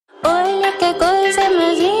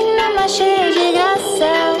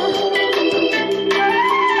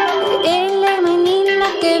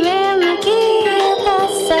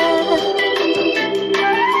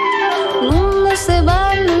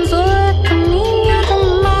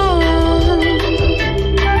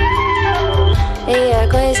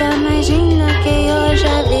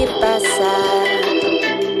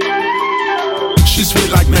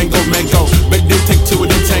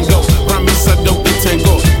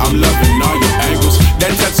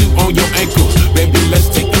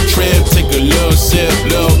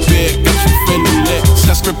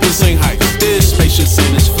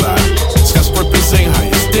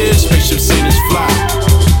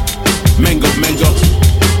mango,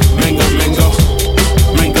 mango, mango,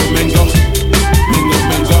 mango, mango, mango,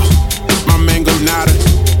 mango. My mango nada,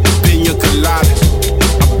 pina colada.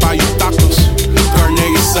 I buy you tacos, carne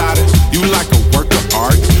asada. You like a work of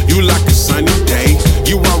art, you like a sunny day.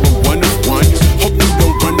 You are a one of one, hope you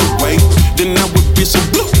don't run away. Then I would be so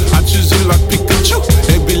blue, I choose you like Pikachu.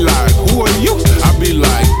 They be like, who are you? I be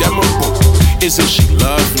like, that my boo. Isn't she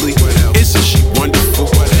lovely? Isn't she wonderful?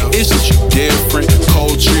 Isn't she different?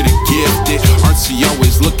 Cultured and gifted. Artsy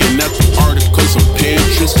always looking at the articles on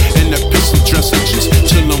Pinterest. And that pencil dresser just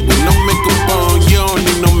chillin' with no makeup on. You don't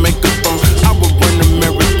need no makeup on. I would run a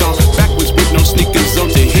marathon backwards with no sneakers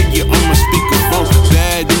on to hit you on my speakerphone.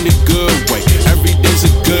 Bad in the good way. Every day's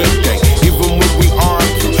a good day. Even when we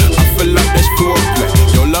argue, I feel like that's foreplay.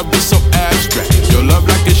 Your love is so abstract. Your love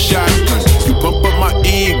like a shotgun. You bump up my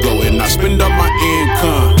ego and I spend up my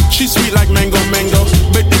income. She's sweet like mango, mango,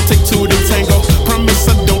 but it take two to tango. Promise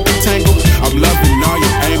I don't detangle. I'm loving all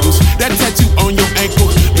your angles. That tattoo on your ankle,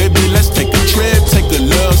 baby, let's take a trip. Take a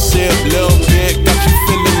little sip, little bit, got you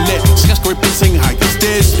feeling lit. Skyscrapers sing high, cause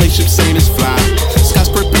this spaceship saying it's fly.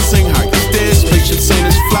 Skyscrapers sing high, cause this spaceship saying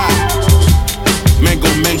it's fly. Mango,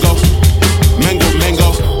 mango, mango,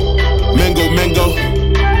 mango, mango, mango.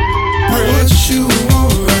 What you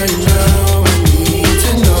want right now, I need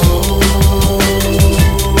to know.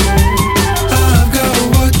 I've got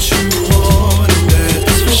what you want, and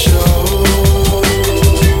that's for sure.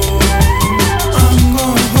 I'm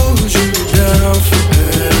gonna hold you down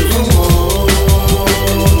forevermore.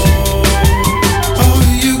 All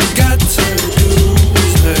you got to do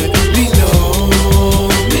is let me know,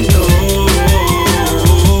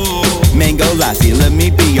 Mango lassi, let me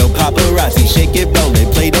be your paparazzi. Shake it, roll it,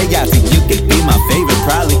 play the Yahtzee. You could be my favorite,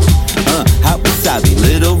 probably. Hot wasabi,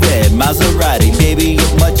 little red Maserati. Baby,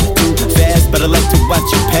 you're much too fast, but I like to watch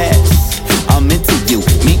you pass. I'm into you,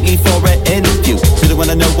 meet me for an interview. Really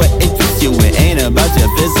wanna know what interests you. It ain't about your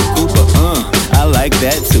physical, but I like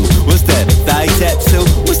that too. What's that, a thigh tattoo?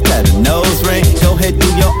 What's that, a nose ring? Go ahead, do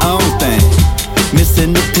your own thing. Miss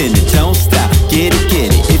Independent, don't stop, get it,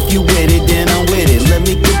 get it. If you with it, then I'm with it. Let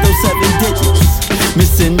me get those 7 digits.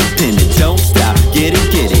 Miss Independent, don't stop, get it,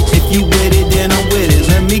 get it. If you with it, then I'm with it.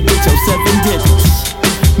 Let me get your 7 digits.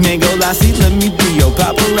 Mango lassi, let me be your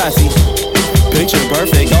paparazzi. Picture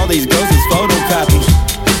perfect, all these girls is photocopy.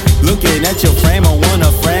 Looking at your frame, I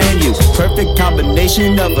wanna frame you. Perfect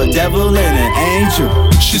combination of a devil and an angel.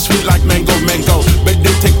 She's sweet like mango, mango, but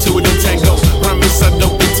they take two to tango. Promise I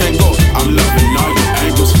don't detangle. I'm loving all your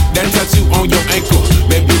angles. That tattoo on your ankle,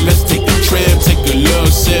 baby, let's take a trip, take a look.